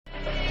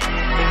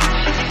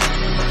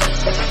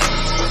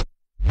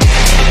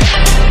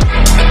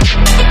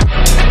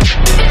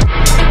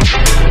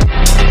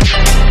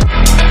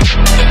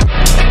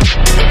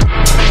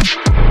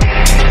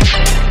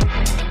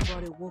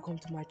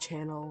my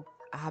channel.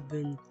 I have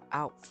been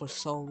out for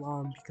so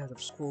long because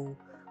of school.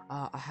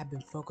 I have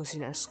been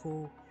focusing at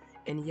school,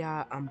 and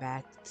yeah, I'm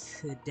back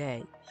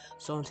today.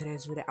 So in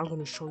today's video, I'm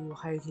gonna show you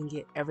how you can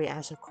get every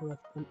answer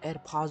correct on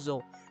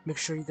Edpuzzle. Make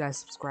sure you guys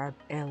subscribe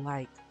and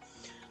like.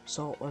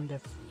 So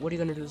what you're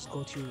gonna do is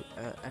go to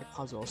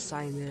Edpuzzle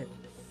assignment.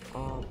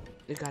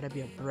 It gotta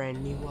be a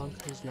brand new one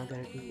because it's not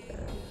gonna be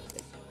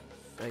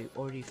like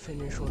already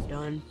finished or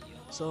done.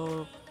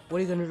 So what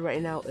you're gonna do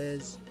right now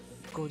is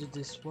go to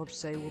this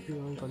website, will be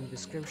a link on the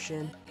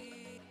description.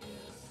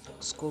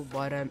 Scroll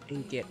bottom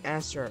and get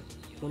answer.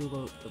 When you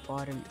go to the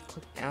bottom,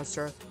 click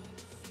answer.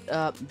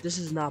 This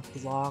is not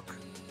block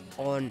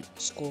on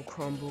school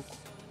Chromebook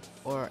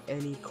or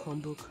any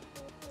Chromebook.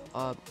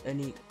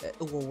 It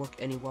will work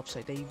any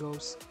website that you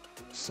goes.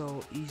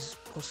 So you're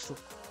supposed to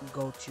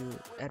go to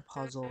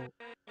Edpuzzle.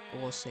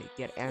 It will say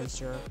get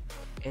answer,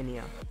 and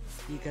yeah,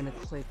 you're gonna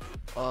click.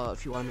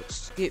 If you want to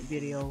skip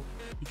video,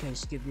 you can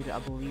skip video. I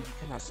believe you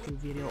cannot skip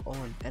video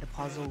on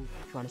Edpuzzle.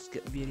 If you want to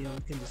skip video,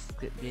 you can just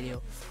skip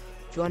video.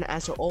 If you want to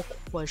answer all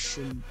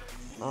questions,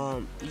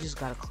 you just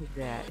gotta click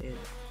that. It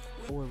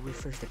will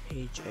refresh the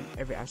page, and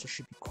every answer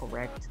should be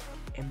correct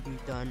and be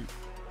done.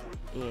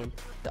 And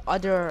the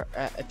other,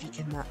 if you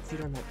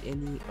don't have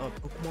any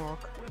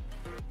bookmark,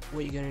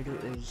 what you're gonna do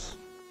is,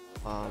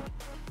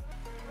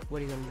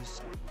 what you're gonna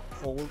just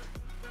hold,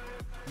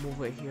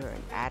 move it here,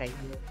 and add it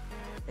here.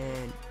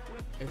 And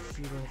if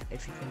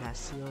you cannot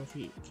see it, if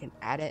you can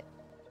add it,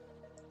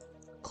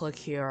 click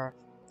here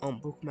on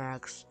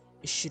bookmarks.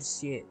 You should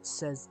see it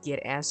says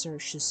get answer. You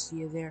should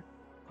see it there,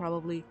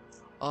 probably.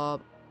 You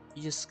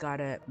just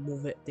gotta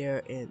move it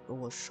there, and it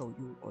will show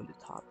you on the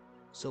top.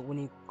 So when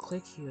you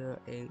click here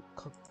and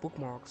click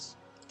bookmarks,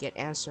 get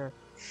answer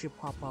should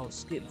pop out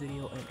skip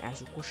video and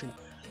answer question.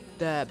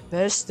 The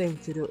best thing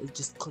to do is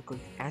just click on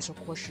answer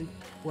question,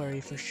 where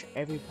refresh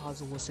every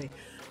puzzle will say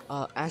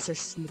answer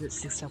submitted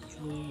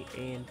successfully,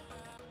 and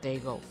there you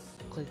go.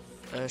 Click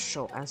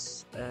show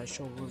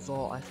show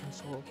result. I think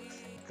so.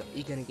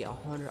 You're gonna get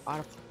 100 out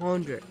of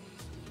 100.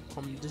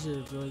 This is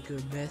a really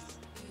good myth.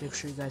 Make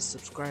sure you guys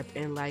subscribe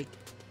and like.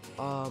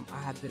 I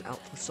have been out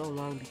for so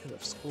long because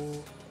of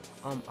school.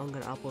 I'm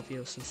gonna upload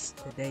videos since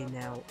today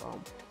now.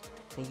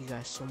 Thank you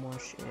guys so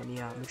much, and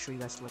yeah, make sure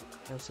you guys like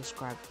and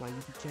subscribe to my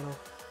YouTube channel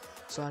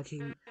so I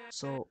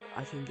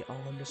can get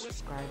 100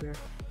 subscribers.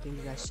 Thank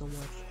you guys so much,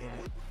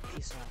 and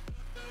peace out.